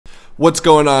What's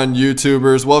going on,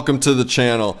 YouTubers? Welcome to the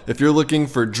channel. If you're looking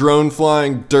for drone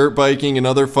flying, dirt biking, and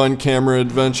other fun camera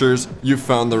adventures, you've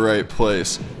found the right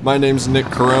place. My name's Nick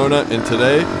Corona, and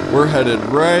today we're headed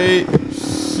right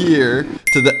here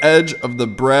to the edge of the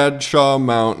Bradshaw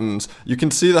Mountains. You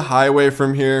can see the highway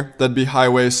from here. That'd be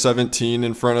Highway 17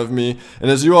 in front of me.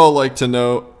 And as you all like to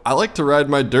know, I like to ride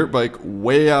my dirt bike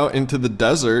way out into the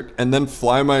desert and then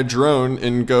fly my drone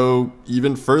and go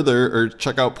even further or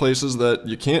check out places that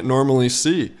you can't normally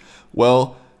see.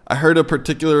 Well, I heard a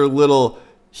particular little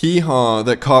hee-haw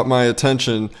that caught my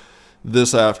attention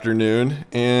this afternoon,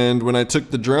 and when I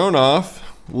took the drone off,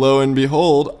 lo and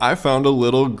behold, I found a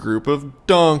little group of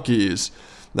donkeys.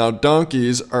 Now,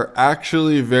 donkeys are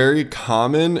actually very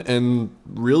common and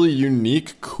really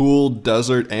unique, cool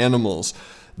desert animals.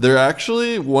 They're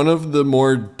actually one of the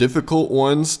more difficult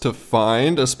ones to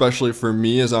find, especially for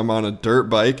me as I'm on a dirt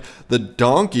bike. The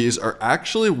donkeys are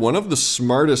actually one of the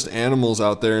smartest animals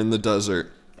out there in the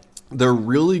desert. They're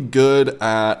really good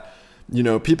at,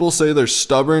 people say they're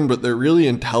stubborn, but they're really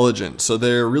intelligent. So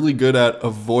they're really good at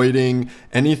avoiding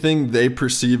anything they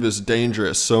perceive as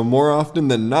dangerous. So more often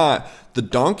than not, the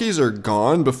donkeys are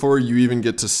gone before you even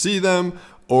get to see them,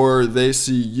 or they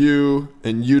see you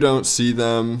and you don't see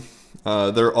them.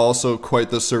 They're also quite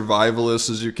the survivalists,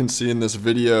 as you can see in this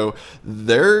video.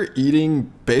 They're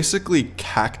eating basically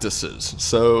cactuses,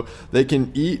 so they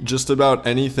can eat just about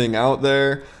anything out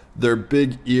there. Their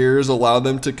big ears allow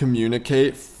them to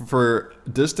communicate for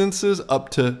distances up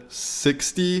to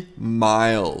 60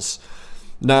 miles.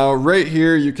 Now, right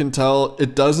here, you can tell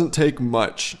it doesn't take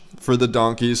much for the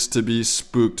donkeys to be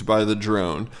spooked by the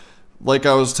drone. Like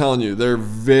I was telling you, they're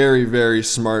very, very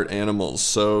smart animals.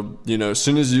 So, as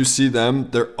soon as you see them,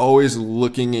 they're always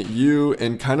looking at you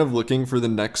and kind of looking for the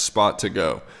next spot to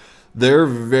go. They're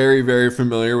very, very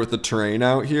familiar with the terrain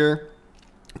out here.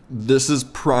 This is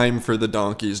prime for the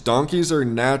donkeys. Donkeys are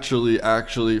naturally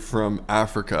actually from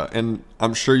Africa. And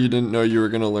I'm sure you didn't know you were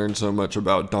going to learn so much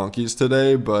about donkeys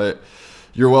today, but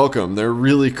you're welcome. They're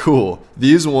really cool.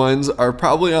 These ones are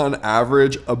probably on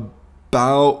average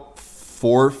about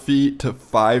 4 feet to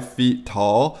 5 feet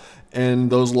tall,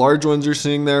 and those large ones you're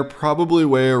seeing there probably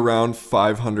weigh around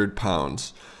 500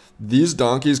 pounds. These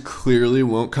donkeys clearly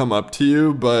won't come up to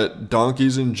you, but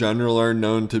donkeys in general are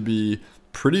known to be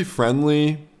pretty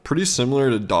friendly, pretty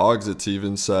similar to dogs, it's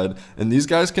even said, and these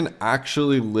guys can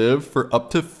actually live for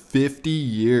up to 50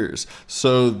 years.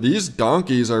 So these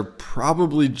donkeys are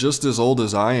probably just as old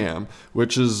as I am,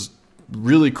 which is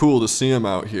really cool to see them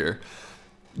out here.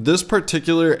 This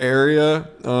particular area,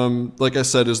 like I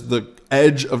said, is the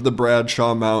edge of the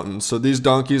Bradshaw Mountains. So these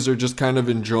donkeys are just kind of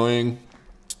enjoying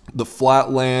the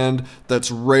flat land that's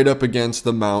right up against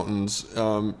the mountains.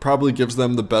 Probably gives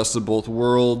them the best of both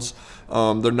worlds.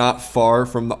 They're not far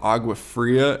from the Agua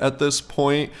Fria at this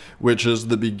point, which is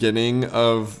the beginning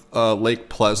of Lake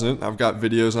Pleasant. I've got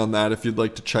videos on that if you'd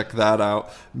like to check that out.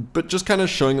 But just kind of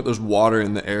showing that there's water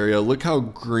in the area. Look how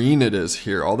green it is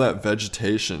here, all that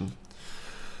vegetation.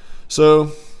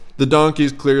 So the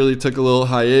donkeys clearly took a little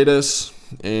hiatus,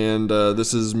 and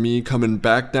this is me coming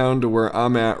back down to where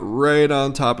I'm at right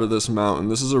on top of this mountain.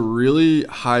 This is a really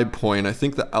high point. I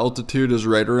think the altitude is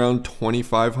right around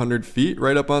 2,500 feet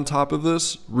right up on top of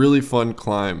this. Really fun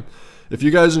climb. If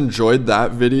you guys enjoyed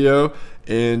that video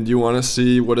and you want to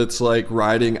see what it's like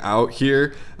riding out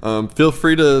here, feel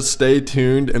free to stay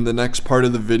tuned. And the next part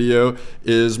of the video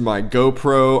is my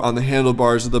GoPro on the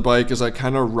handlebars of the bike as I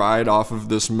kind of ride off of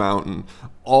this mountain.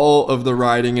 All of the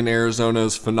riding in Arizona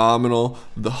is phenomenal.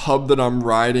 The hub that I'm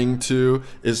riding to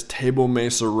is Table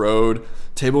Mesa Road.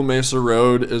 Table Mesa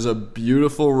Road is a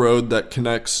beautiful road that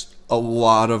connects a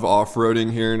lot of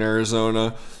off-roading here in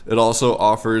Arizona. It also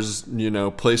offers,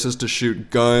 places to shoot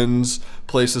guns,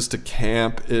 places to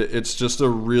camp. It's just a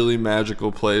really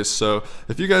magical place. So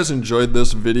if you guys enjoyed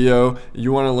this video,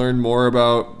 you want to learn more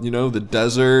about, the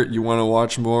desert, you want to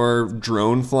watch more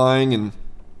drone flying and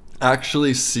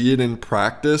actually see it in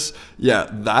practice, yeah,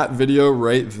 that video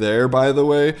right there, by the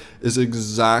way, is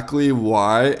exactly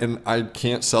why, and I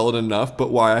can't sell it enough, but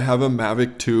why I have a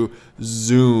Mavic 2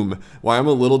 zoom. Why I'm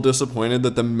a little disappointed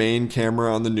that the main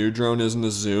camera on the new drone isn't a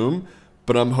zoom,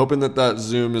 but I'm hoping that that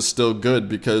zoom is still good,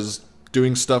 because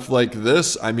doing stuff like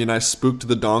this, I spooked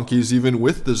the donkeys even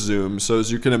with the zoom. So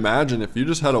as you can imagine, if you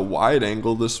just had a wide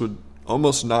angle, this would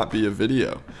almost not be a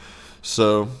video.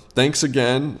 So thanks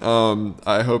again.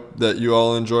 I hope that you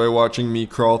all enjoy watching me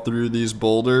crawl through these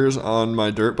boulders on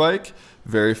my dirt bike.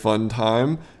 Very fun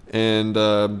time. And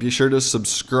be sure to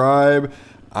subscribe.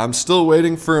 I'm still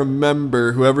waiting for a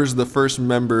member. Whoever's the first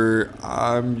member,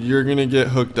 you're gonna get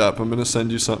hooked up. I'm gonna send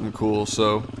you something cool,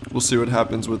 so we'll see what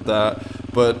happens with that.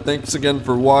 But thanks again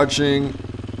for watching.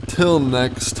 Till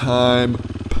next time,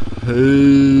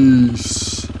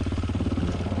 peace.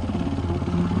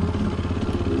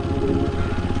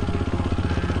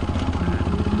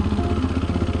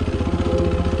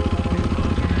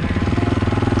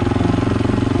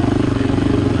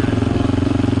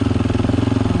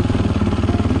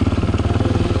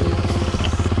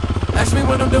 Ask me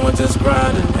what I'm doing, just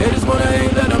grinding. Haters wanna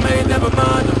hate, let them hate, never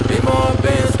mind them. Be more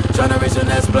bins, tryna reach the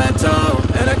next plateau.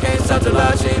 And I can't stop till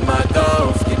I achieve my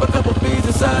goals. Keep a couple fees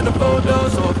inside the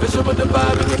photos. So official with the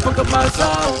vibe and fuck up my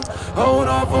soul. Hold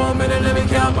on for a minute, let me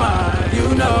count mine. You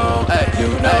know,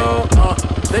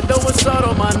 they throw a salt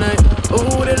on my name.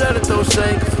 Ooh, they let it throw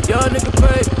shade. Young nigga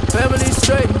pay, family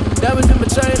straight. Diamonds in my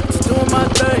chain, just doing my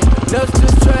thing. That's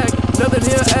just track, nothing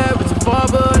here average. Far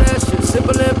above that shit,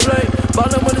 simple and plain.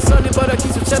 Ballin' when it's sunny, but I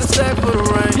keep some cheddar stack for the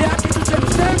rain. Yeah, I keep some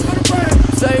cheddar stack for the rain.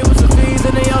 Say it with some fees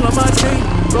and they all on my team.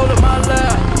 Roll up my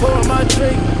lap, pour on my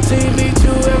drink. Team me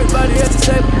too, everybody at the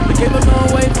table. We came a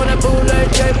long way from that bootleg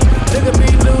cable. Nigga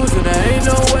be losing, there ain't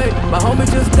no way. My homie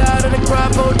just died and they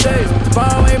cried 4 days.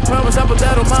 Tomorrow ain't promise, I put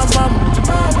that on my mama.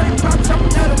 Tomorrow ain't promise, I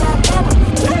put that on my mama.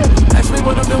 Yeah. Ask me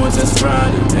what I'm doing, just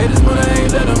grinding. Haters wanna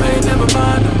hate, let them hate, never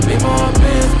mind them. Be more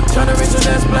bins, tryna reach the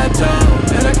next plateau.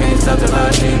 And I can't stop till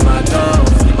I achieve my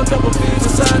goals. Keep a couple fees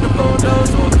inside the photos.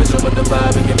 So official with the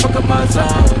vibe and get fuck up my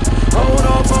zone. Hold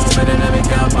on for a minute, let me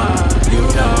count mine. You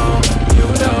know.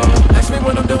 Ask me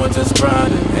what I'm doing, just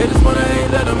grinding. Haters wanna hate,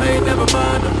 let them hate, never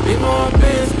mind them. Be more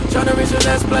bins, tryna reach the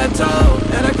next plateau.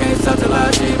 And I can't stop till I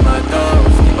achieve my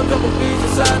goals. Keep a couple fees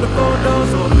inside the photos.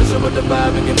 So official with the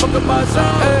vibe and get fuck up my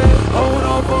zone. Hey, hold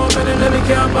on for a minute, let me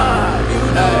count mine.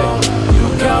 You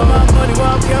count my money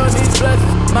while I'm counting these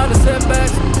blessings. Minor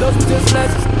setbacks, those were just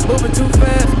lessons. Moving too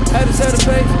fast, had to set a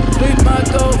pace. Bleeding my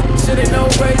goals, shit ain't no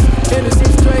race.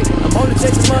 Innocent straight, I'm only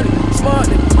chasing money. Smart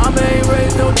nigga, mama ain't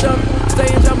raised no dummy. Stay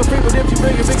in time free, but if you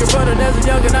bring it, bigger running. As a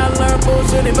youngin', I learned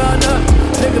bullshit ain't about nothing.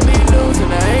 Nigga be losing,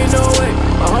 there ain't no way.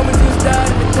 My homie just died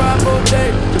and they cried 4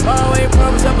 days. Tomorrow ain't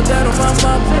promise, I put that on my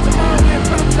mama. Tomorrow ain't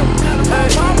promise, I put that on my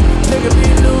mama. Nigga be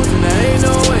losing, there ain't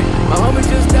no way. My homie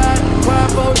just died and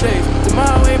cried 4 days.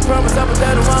 Tomorrow ain't promise, I put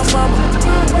that on my mama.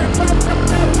 Tomorrow ain't promise, I put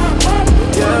that on my mama.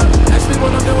 Yeah, ask me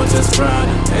what I'm doing, just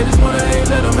grinding. Haters wanna hate,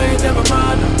 let them hate, never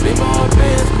mind them. Be more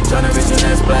bins, tryna reach the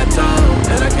next plateau.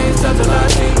 And I can't stop till I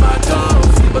achieve my goals.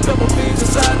 Keep a couple fees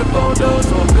inside the photos.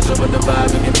 So official with the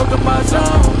vibe and get fuck up my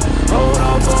zone. Hold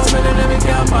on for a minute, let me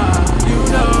count mine. You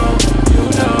know.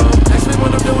 Ask me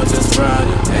what I'm doing, just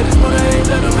grinding. Haters wanna hate,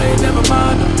 let them hate, never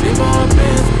mind them. Be more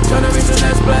bins, tryna reach the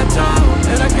next plateau.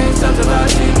 And I can't stop till I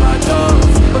achieve my goals.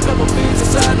 Keep a couple fees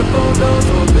inside the photos.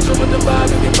 So official with the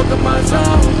vibe and get fuck up my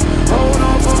zone. Hold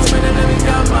on for a minute, let me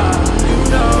count mine. You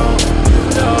know.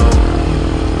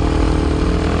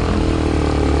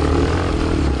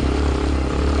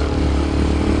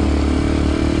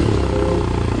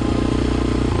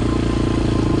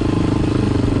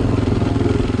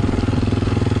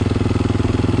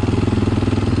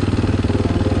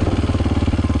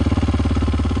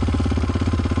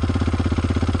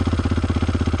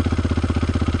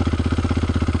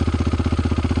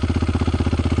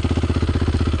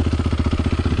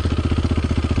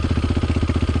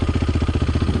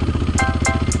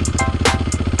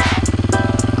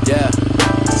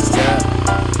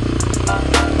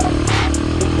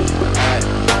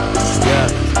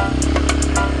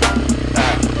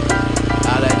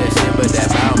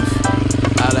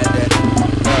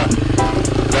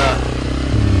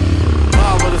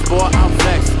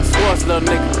 Little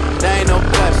nigga, there ain't no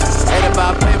question. Ain't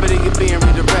about paper, then you being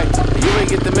redirected. You ain't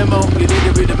get the memo, you need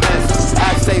to read the message.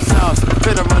 I stay sauce,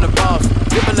 finna run the boss.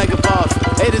 Dipping like a boss,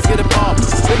 haters get a ball.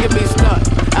 Look at me stunt,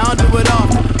 I don't do it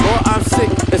often. Boy, I'm sick,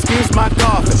 excuse my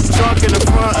coughing. Shark in the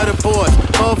front of the boards,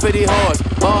 450 horse,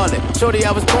 ballin'. Shorty,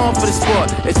 I was born for the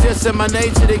sport. It's just in my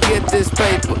nature to get this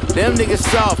paper. Them niggas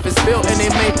soft, it's built in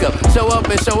their makeup. Show up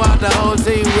and show out the whole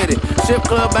team with it. Strip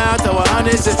club bound, throw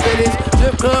 100s and 50s.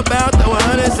 Strip club bound, throw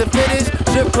 100s and 50s.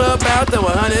 Strip club bound, throw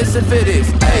 100s and 50s.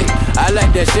 Hey, I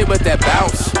like that shit with that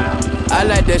bounce. I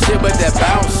like that shit with that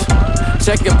bounce.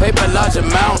 Checking paper large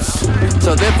amounts.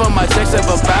 So therefore my checks have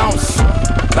a bounce.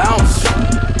 Bounce,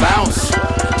 bounce.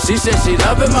 She said she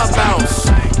loving my bounce.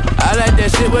 I like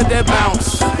that shit with that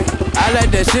bounce. I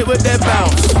like that shit with that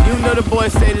bounce. You know the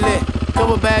boys stay lit.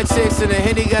 Couple bad chicks and the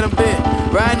Henny got them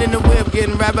bent. Riding in the whip,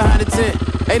 getting right behind the tent.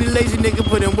 Ain't a lazy nigga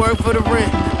put in work for the rent.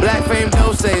 Black fame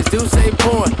don't say it's do say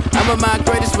porn. I'm a my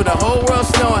greatest with the whole world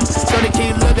snoring. Shorty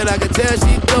keep looking, I can tell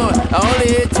she doing. I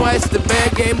only hit twice, the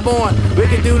bag ain't born. We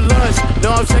can do lunch,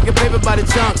 no I'm checking paper by the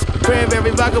chunks.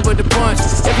 Cranberry vodka with the punch.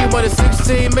 If you want a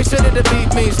 16, make sure that the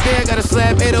beat means there. Got a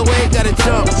slap 808, got a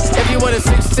jump. If you want a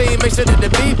 16, make sure that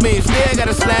the beat means there. Got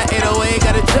a slap 808,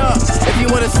 got a jump. If you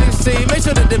want a 16, make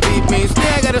sure that the beat means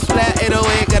there. Got a slap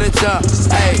 808, got a jump.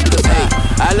 Hey,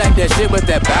 I like that shit with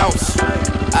that bounce.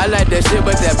 I like that shit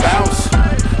with that bounce.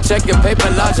 Checking paper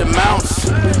large amounts.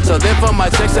 So therefore my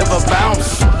checks have a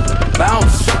bounce.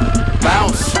 Bounce,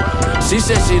 bounce. She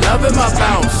said she loving my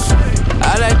bounce.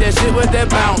 I like that shit with that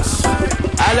bounce.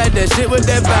 I like that shit with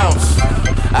that bounce.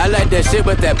 I like that shit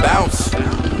with that bounce.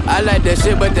 I like that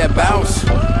shit with that bounce.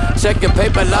 Checking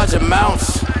paper large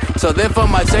amounts. So therefore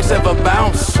my checks have a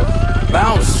bounce.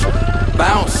 Bounce,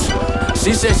 bounce.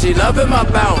 She said she loving my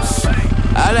bounce.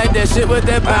 I like that shit with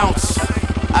that bounce.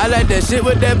 I like that shit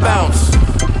with that bounce.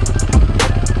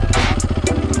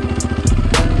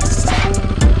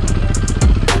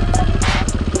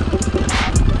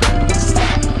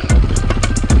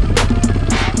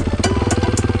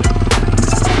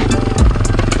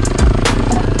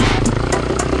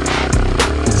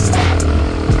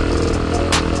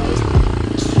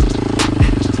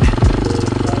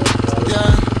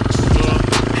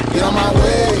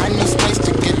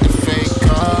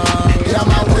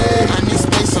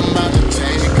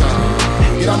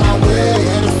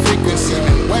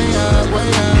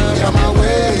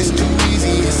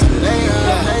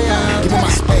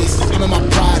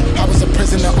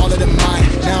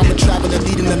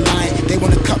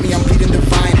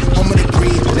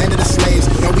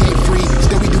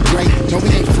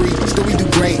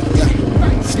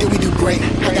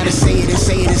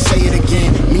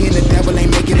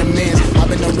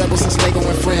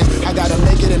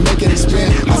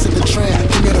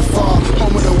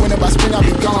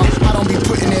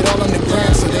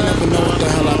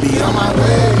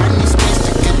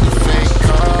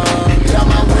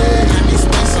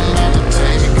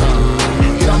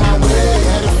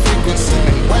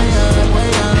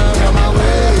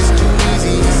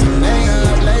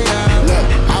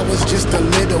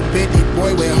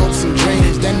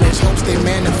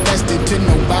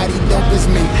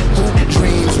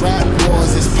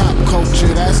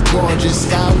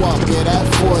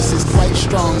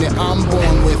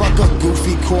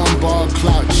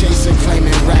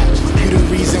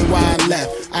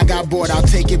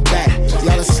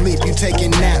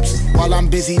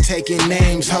 Taking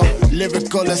names, ho,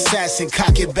 lyrical assassin,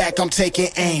 cock it back, I'm taking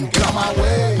aim. Get on my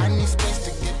way.